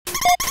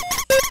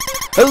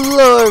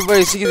Hello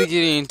everybody, Seeky the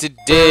Kitty, and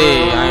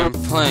today I am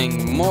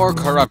playing more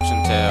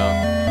Corruption Tale.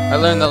 I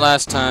learned that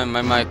last time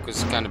my mic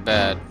was kind of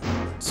bad,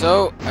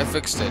 so I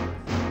fixed it.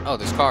 Oh,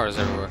 there's cars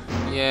everywhere.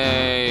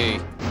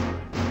 Yay!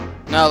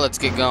 Now let's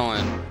get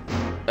going.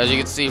 As you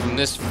can see from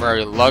this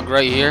furry lug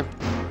right here,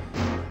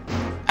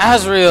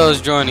 Azrael is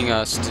joining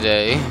us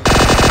today.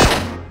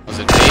 Was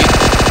it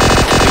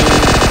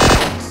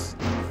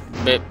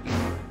bait?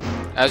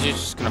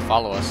 Azrael's just gonna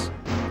follow us.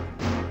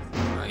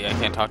 Yeah, I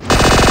can't talk to him.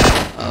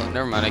 Oh,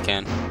 never mind, I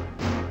can.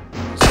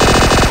 So,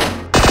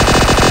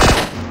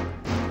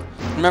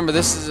 remember,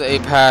 this is a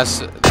pass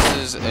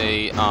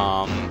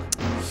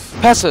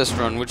test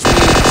run, which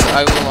means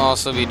I will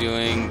also be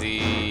doing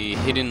the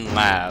hidden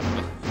lab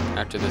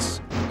after this.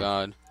 Oh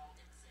god.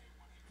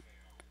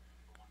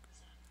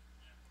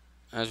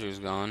 Azrael's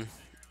gone.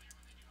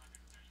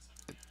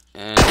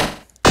 And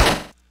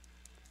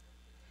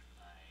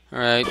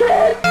alright.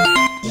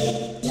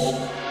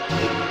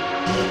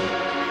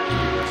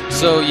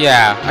 So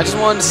yeah, I just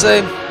wanted to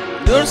say,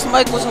 notice the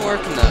mic wasn't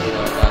working that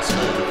well last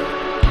time.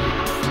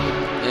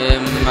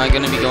 Am I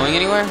gonna be going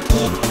anywhere?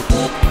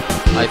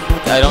 I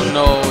don't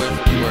know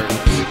if it works.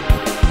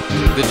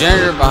 The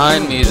janitor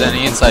behind me is on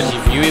the inside.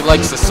 He really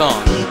likes the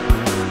song.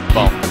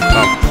 Boom,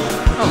 boom.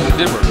 Oh, it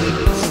did work.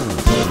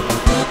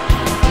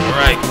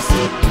 Alright,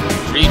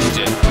 reached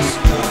it.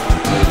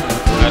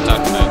 I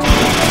talked to that.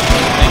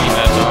 Thank you,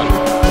 Maton.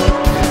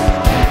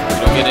 We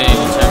don't get any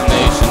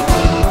determination.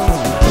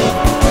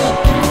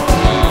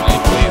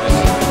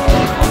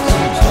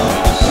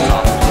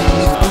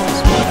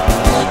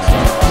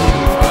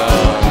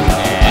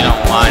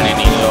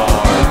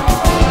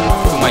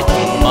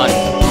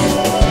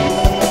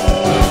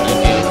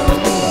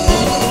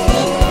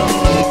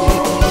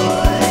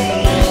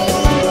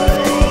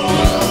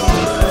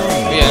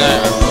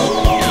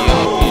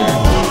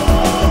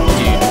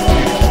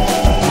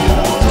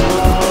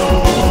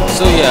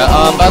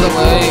 By the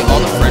way, all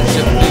the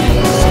friendship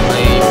things I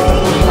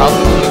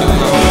probably will be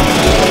doing on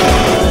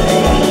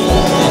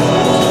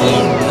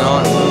if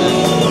not, then,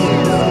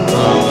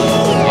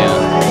 yeah.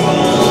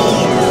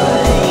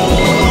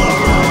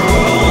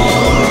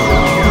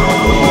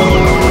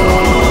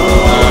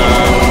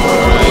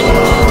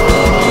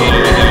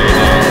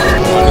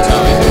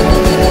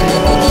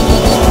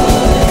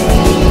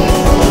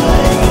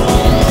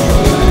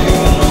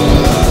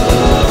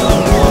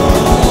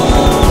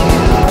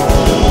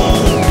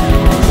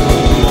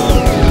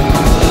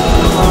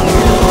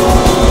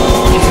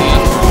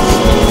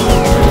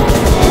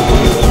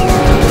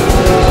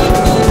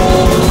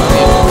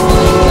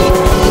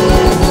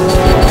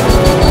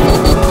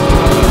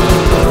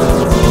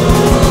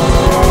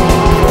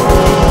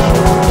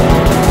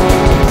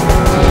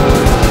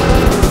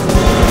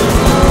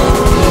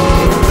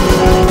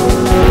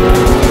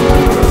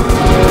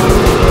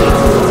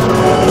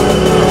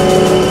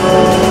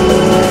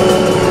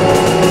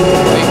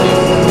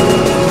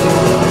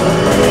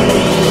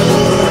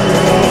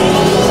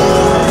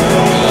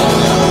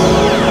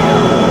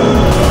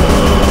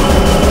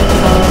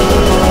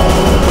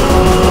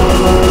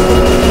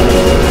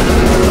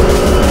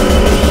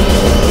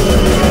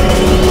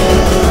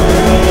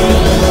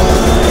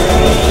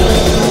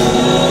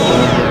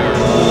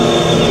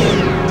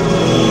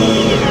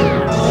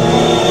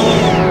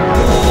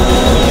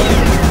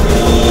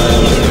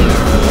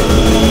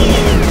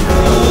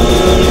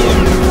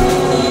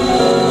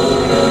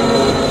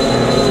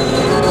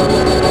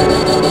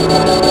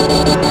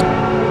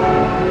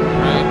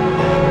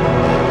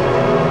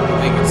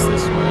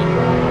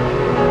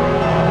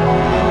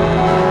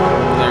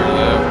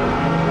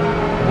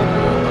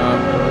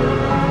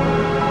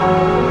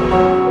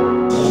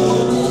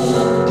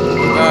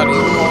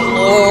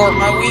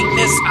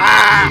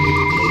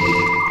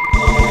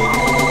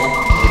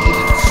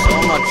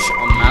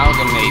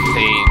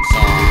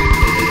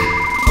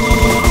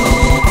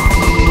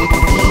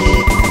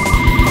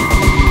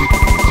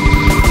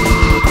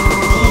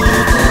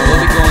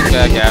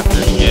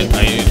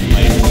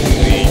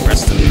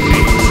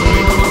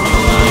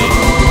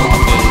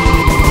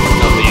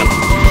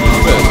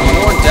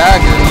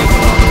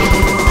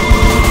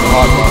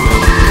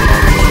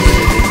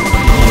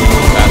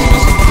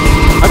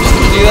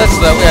 So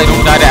that way I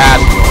don't die to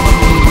Asgore.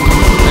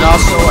 And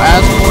also,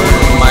 Asgore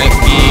might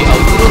be a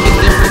little bit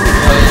different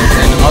because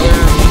in other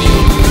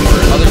videos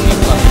or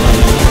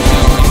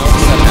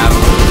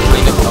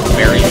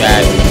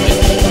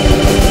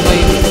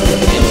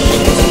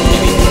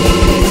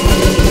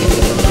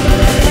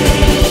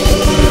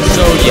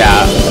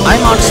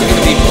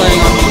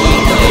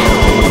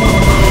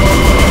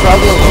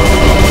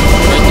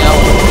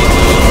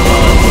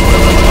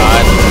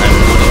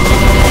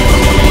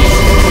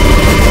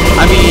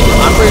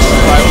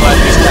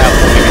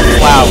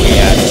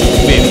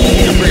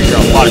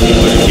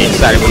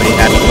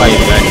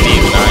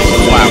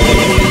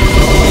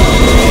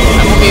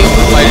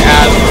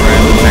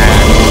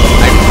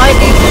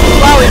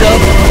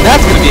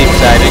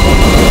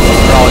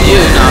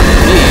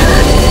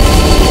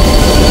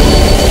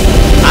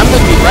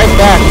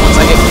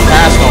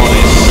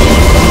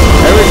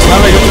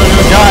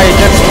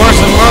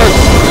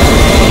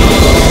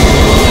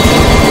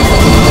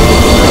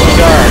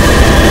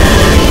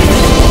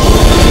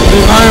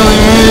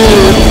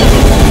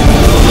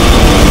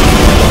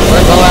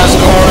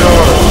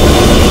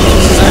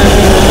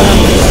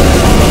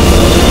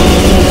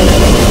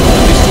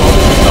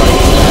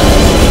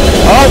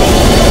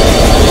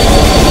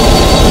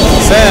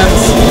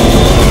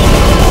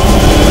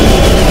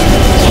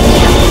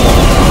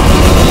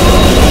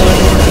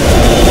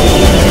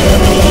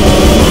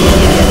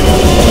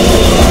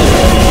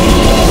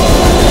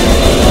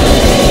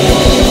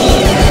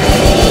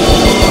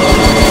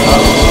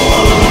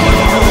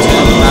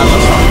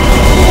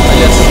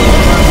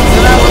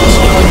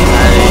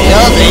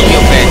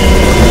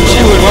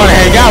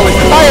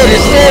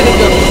way to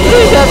go.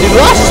 Please have the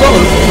last song.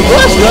 The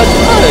last not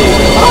tonight.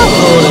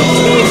 Awful and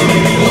teeth.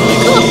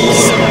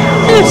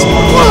 It's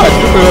blood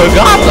for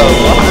Gotham.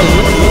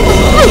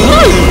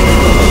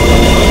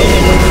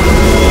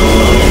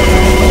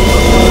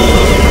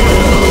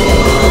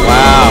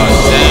 Wow,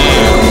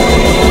 Sam.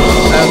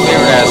 That was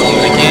favorite asking,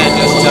 but I can't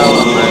just tell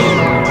them I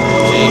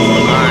changed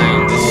my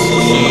mind. This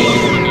change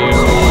has been years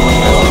old.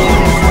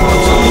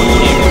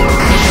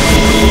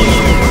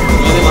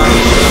 Really wanted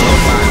to do the whole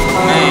time.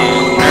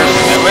 Man,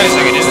 nervous. Wait a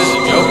second, is this a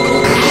joke?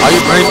 Are you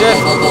brain dead?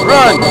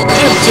 Run!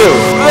 Into!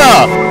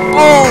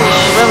 Boom!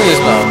 Remedy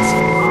spells.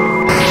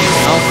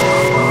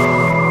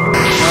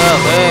 Well,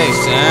 hey,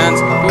 Sans.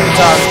 Who are you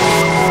talking to?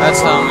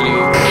 That's how many.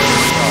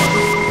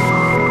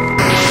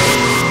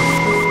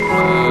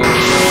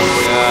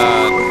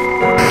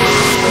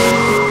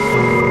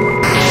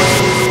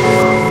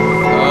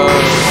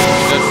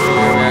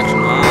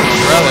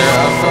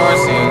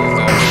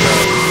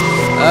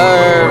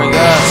 There we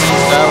go,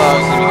 since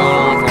dialogue is going to be going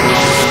on for a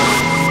long time.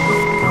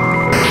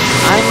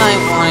 I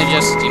might want to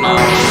just, you know,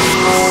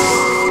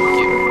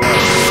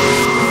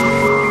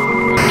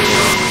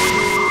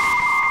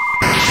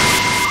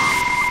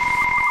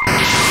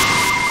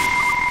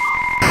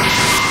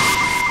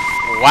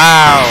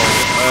 wow,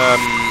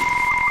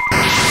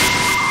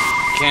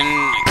 can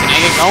I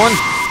get going?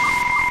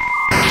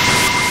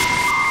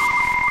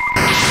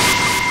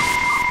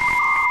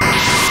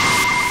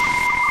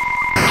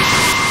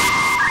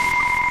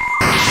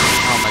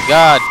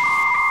 God.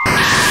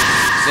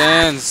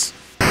 Sans.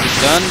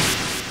 Done?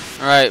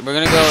 Alright, we're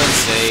gonna go and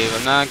save.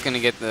 I'm not gonna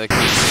get the key in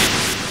this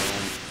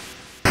room.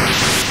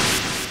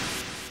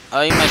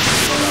 Oh, you might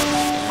just go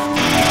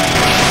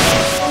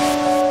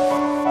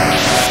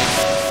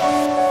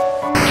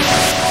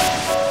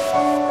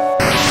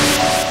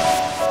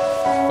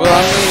well,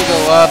 I'm going to go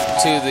up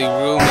to the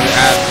room with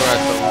Asgore at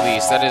the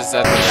least. That is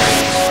at the very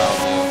least what I'll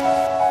do.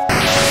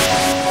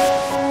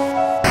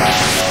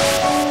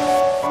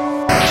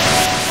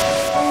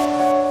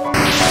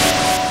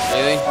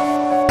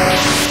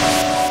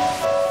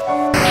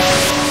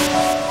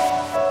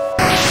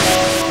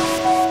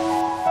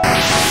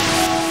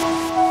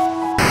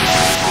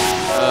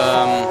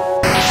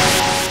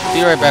 Be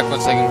right back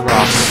once I can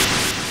cross.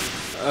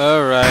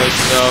 Alright,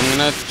 so I'm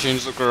gonna have to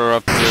change the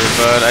corruptor,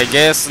 but I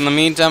guess in the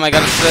meantime I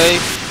gotta say,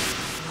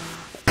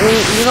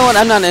 you know what,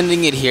 I'm not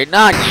ending it here.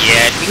 Not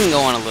yet. We can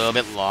go on a little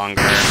bit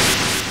longer.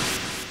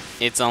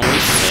 It's only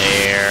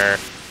fair.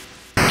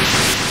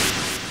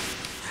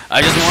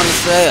 I just want to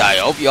say, I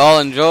hope you all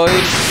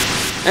enjoyed,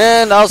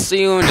 and I'll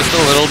see you in just a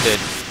little bit.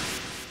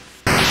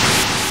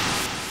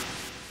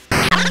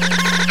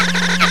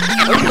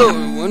 Hello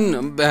everyone,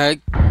 I'm back.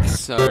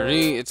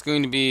 Sorry, it's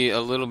going to be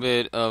a little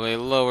bit of a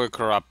lower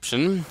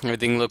corruption.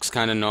 Everything looks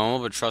kind of normal,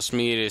 but trust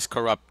me, it is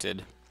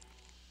corrupted.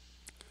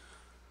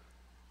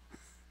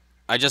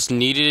 I just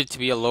needed it to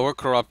be a lower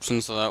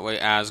corruption so that way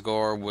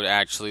Asgore would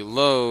actually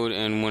load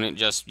and wouldn't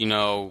just, you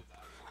know...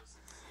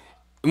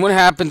 And what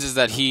happens is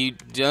that he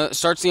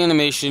starts the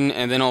animation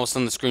and then all of a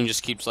sudden the screen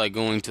just keeps like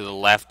going to the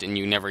left and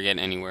you never get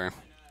anywhere.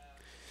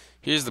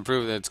 Here's the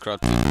proof that it's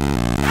corrupted.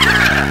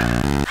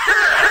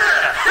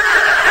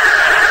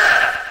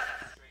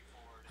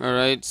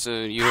 Alright,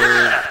 so you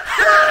heard...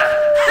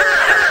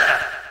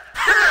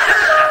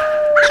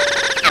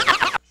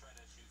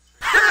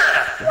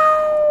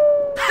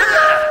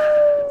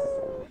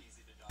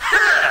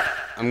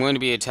 I'm going to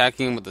be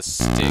attacking him with a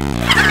stick.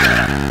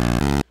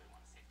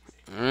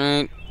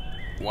 Alright.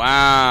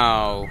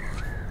 Wow.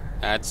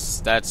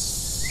 That's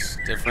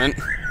different.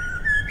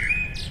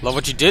 Love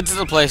what you did to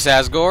the place,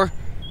 Asgore.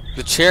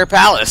 The Chair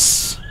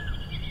Palace.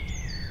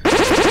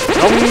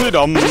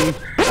 Dum-de-dum.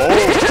 Oh,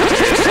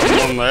 there's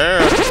someone there.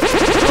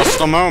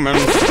 Just a moment. I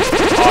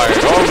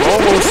have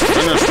almost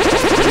finished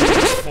watering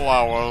these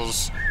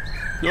flowers.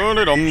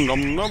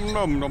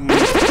 Dum-de-dum-dum-dum-dum-dum.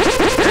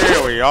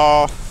 Here we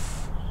are.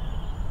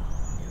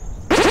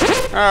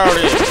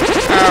 Howdy.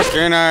 How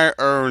can I?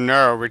 Oh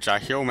no, it's a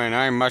human.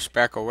 I must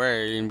back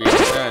away and be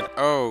upset.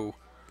 Oh.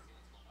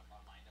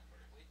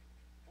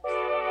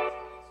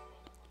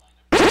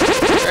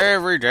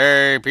 Every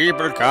day,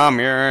 people come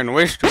here and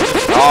wish to the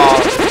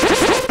stars.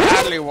 So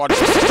badly want to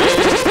stay.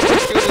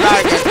 Would you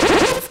like a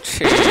cup of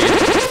tea?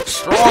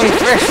 Strong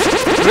fish,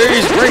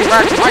 please bring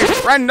back my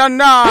friend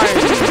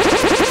Undyne.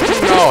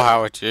 You know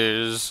how it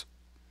is.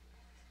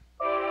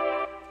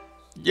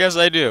 Yes,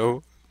 I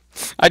do.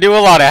 I do a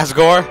lot,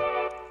 Asgore.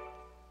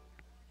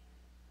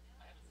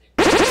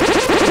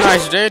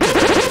 Nice day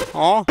today,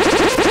 huh?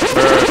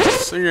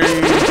 Birds singing,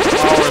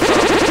 flowers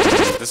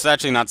up. This is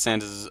actually not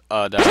Santa's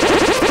dialogue.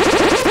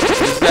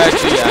 This is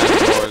actually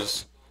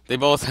Asgore's. They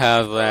both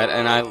have that,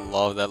 and I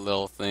love that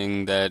little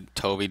thing that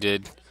Toby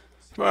did.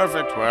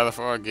 Perfect weather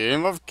for a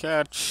game of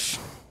catch.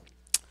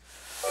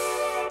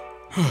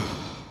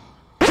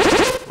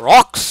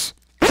 Rocks!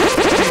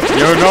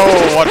 You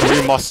know what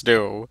we must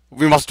do.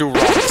 We must do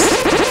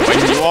rocks. When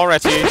you are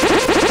ready,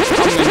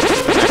 come into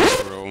the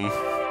next room.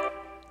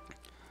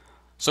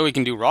 So we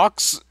can do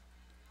rocks?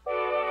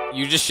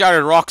 You just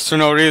shouted rocks for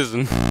no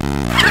reason.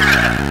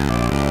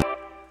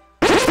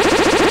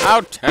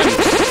 How tense.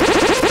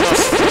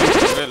 Just think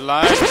of it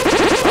like a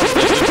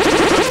visit to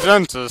the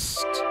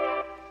dentist.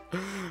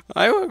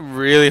 I'm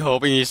really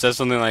hoping he says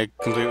something like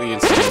completely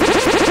insane.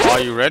 Are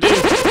you ready?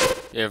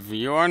 If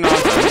you are not,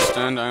 I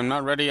understand I'm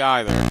not ready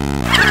either.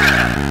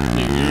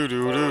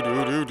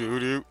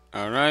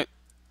 Alright.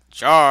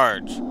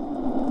 Charge!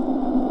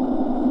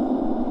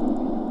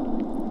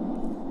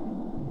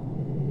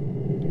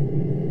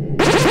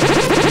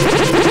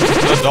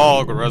 The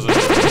dog resident.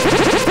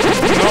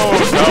 Who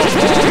knows how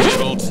long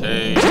it'll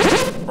take?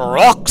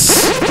 Rocks!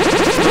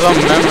 The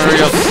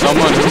memory of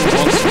someone who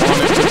once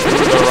wanted to do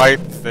the right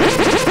thing.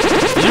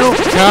 You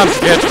can't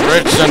get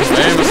rich and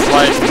famous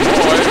like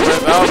Moy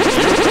without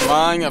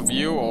beautifying a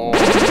few orbs.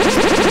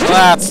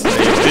 That's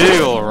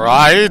illegal,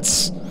 right?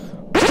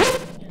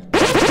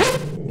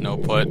 No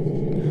put.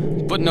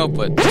 But no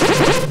put.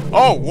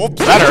 Oh,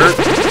 whoops, that hurt.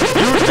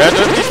 You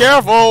better be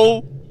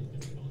careful.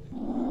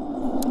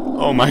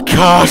 Oh my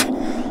god.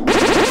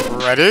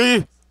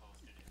 Ready?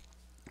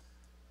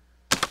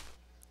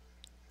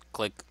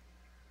 Click.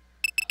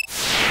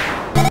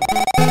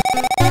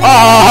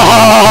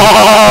 Oh!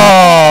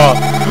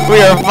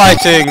 We are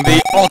fighting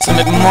the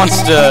ultimate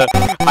monster.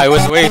 I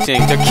was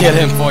waiting to kill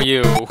him for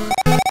you.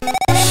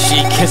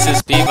 She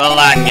kisses people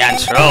and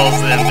controls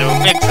them to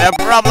fix their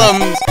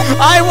problems.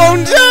 I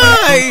won't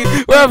die.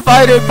 We're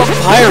fighting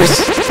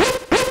Papyrus.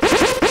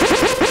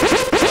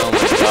 Oh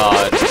my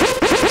god.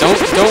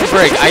 Don't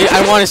break.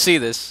 I want to see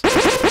this.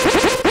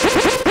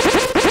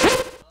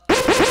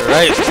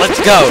 Alright, let's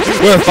go.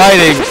 We're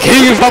fighting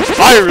King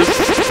Papyrus.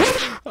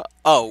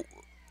 Oh.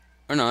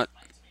 Or not.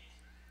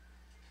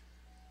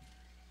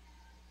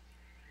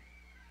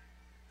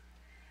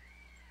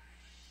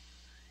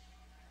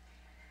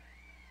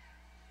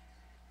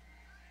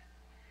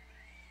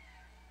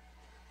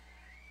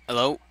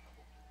 Hello?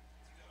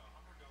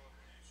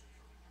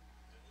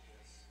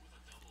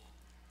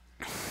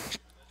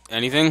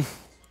 Anything?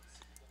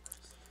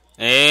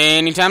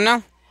 Anytime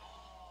now?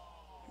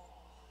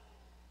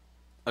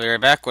 I'll be right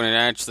back when it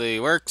actually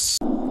works.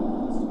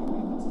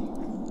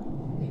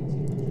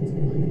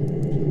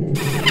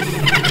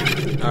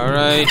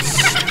 Alright.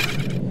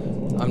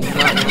 I'm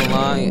not gonna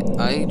lie,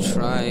 I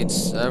tried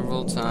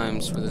several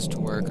times for this to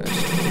work. I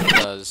just hope it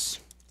does.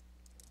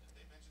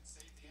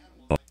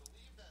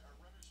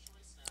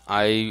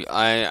 I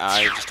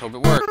just hope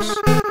it works.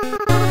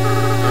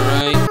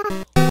 Alright.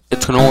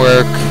 It's gonna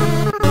work.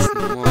 It's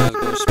the one I've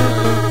got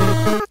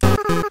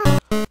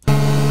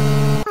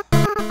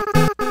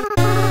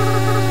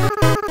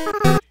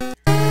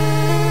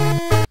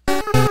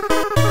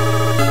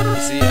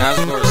see,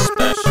 Asgore is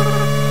special.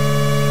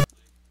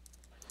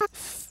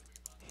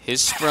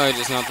 His sprite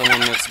is not the one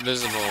that's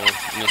visible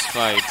in this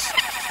fight.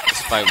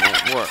 This fight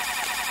won't work.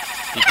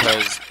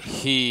 Because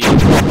he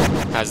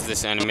has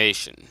this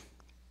animation.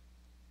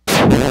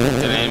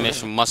 That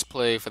animation must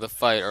play for the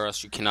fight, or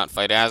else you cannot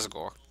fight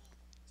Asgore.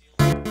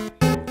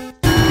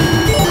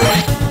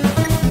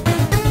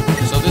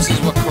 So this is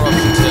what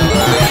Corruption Tail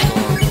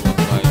Asgore will look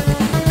like.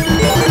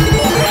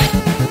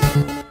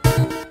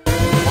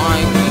 Why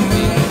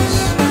wings?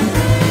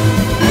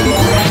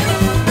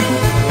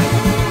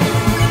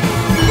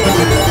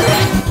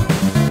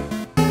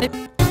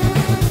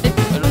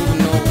 I don't even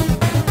know.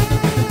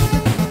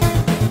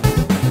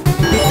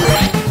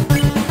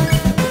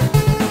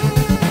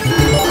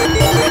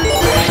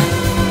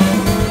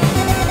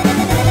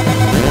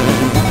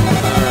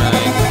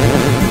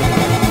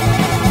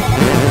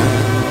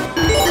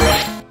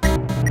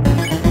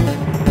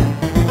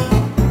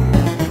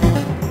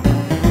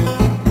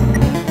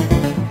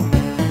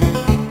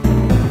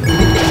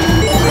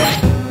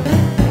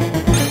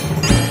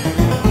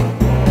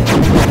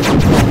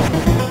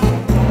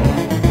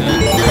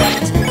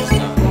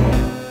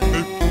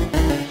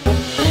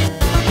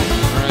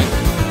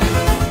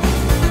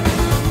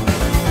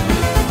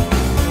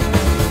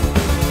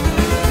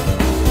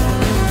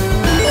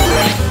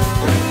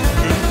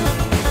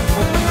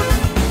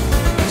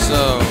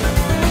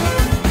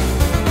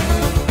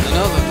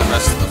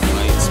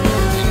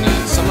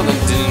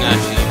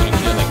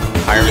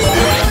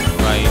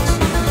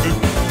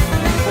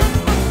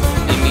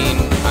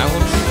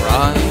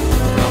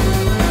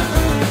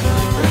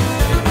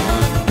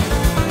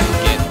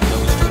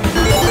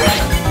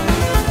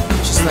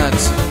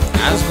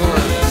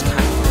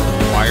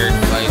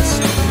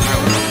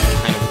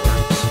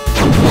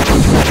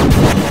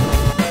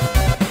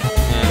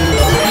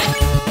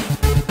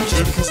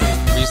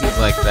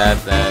 like that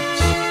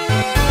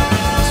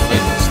this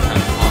fight was kind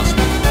of awesome,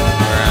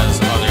 whereas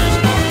others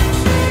aren't.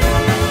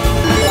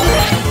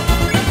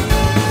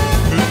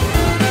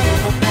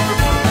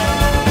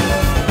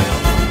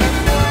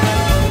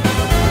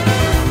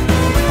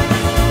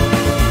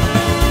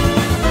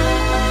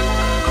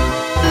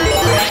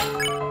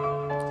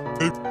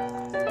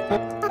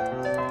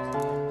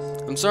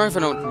 I'm sorry if I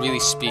don't really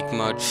speak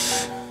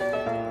much.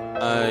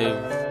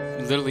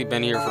 I've literally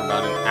been here for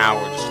about an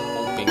hour just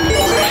hoping that this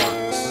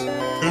works.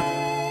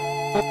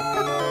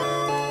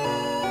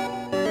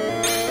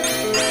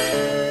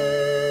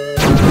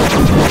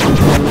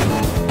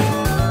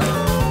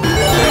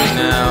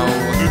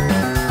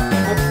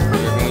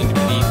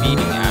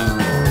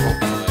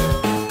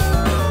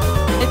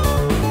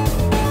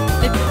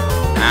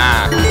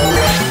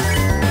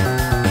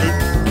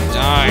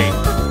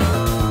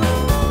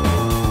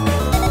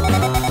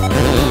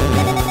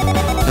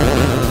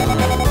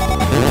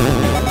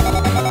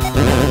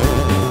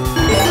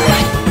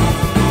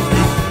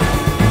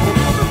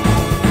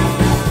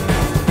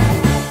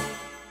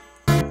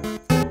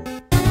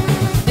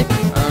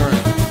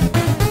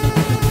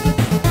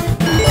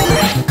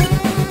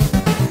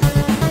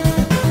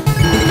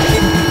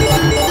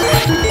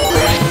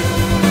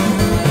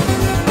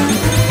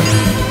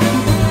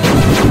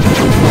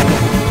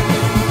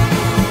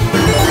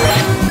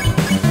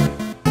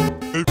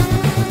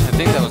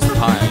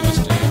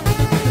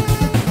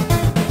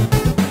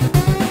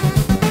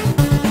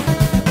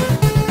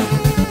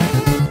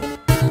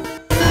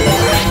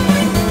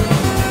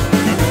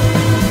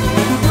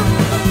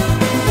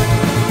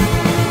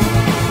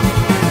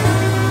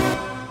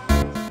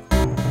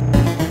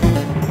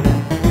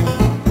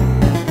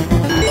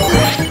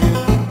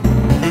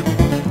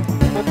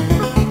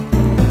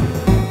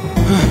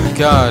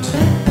 god.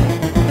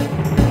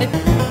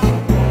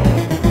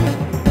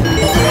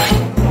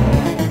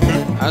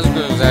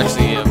 Asgore was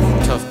actually a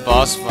tough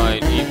boss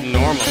fight, even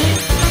normally.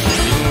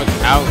 Even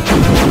without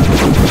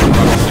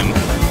corruption.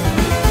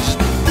 Just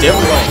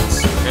difficult,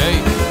 okay?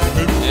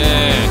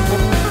 Yeah.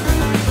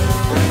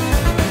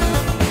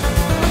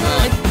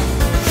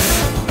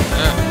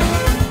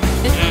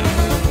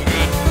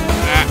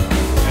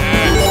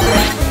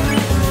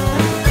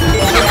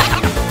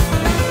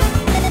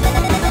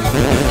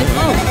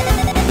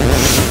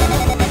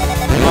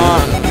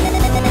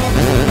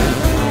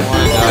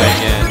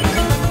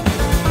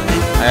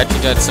 I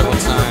actually died several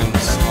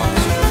times.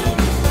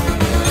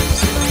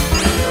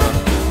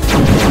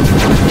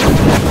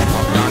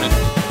 Oh, darn it.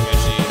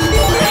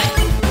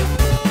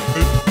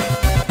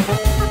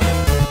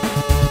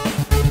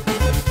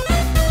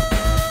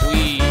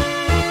 Whee.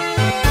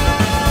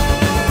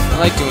 I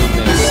like doing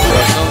this.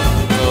 Also,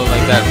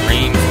 like that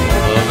rain from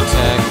above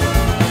attack.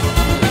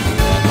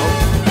 Oh,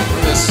 look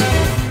at this.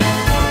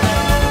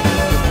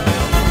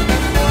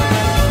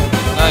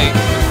 Like.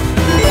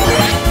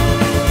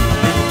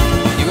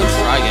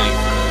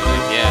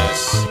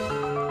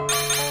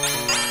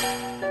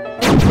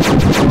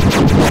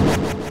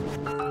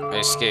 I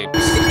escaped.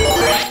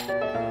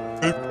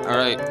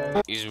 Alright,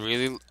 he's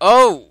really...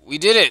 Oh! We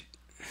did it!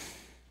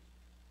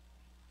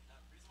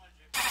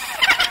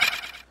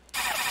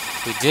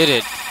 We did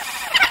it!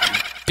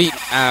 We beat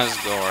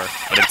Asgore,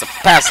 but it's a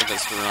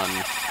pacifist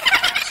run.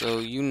 So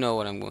you know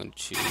what I'm going to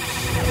choose.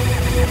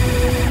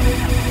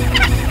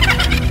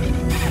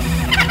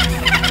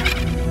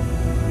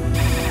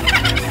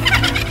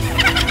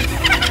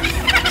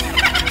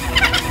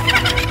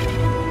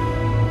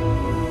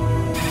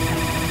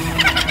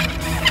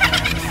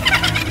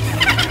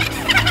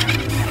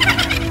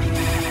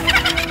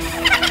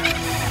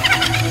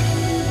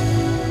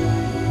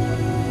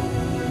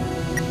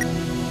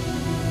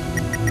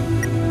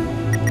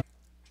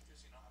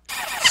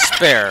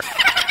 Spare.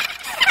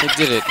 I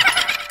did it.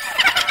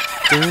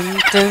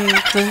 Dun, dun,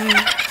 dun.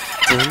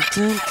 Dun,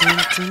 dun, dun,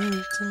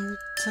 dun,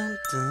 dun,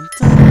 dun,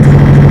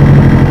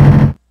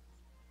 dun.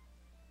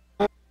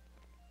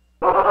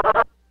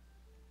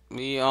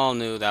 We all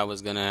knew that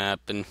was gonna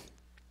happen.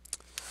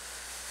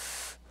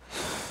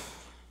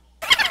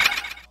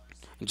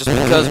 Just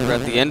because we're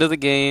at the end of the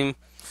game,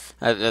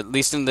 at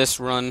least in this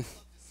run,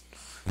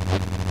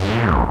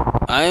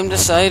 I am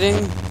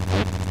deciding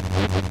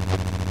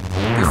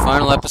the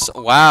final episode.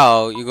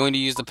 Wow, you're going to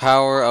use the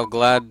power of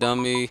Glad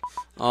Dummy.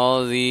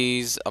 All of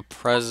these are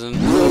present.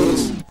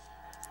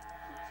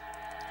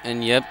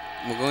 And yep,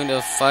 we're going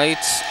to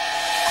fight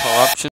corruption.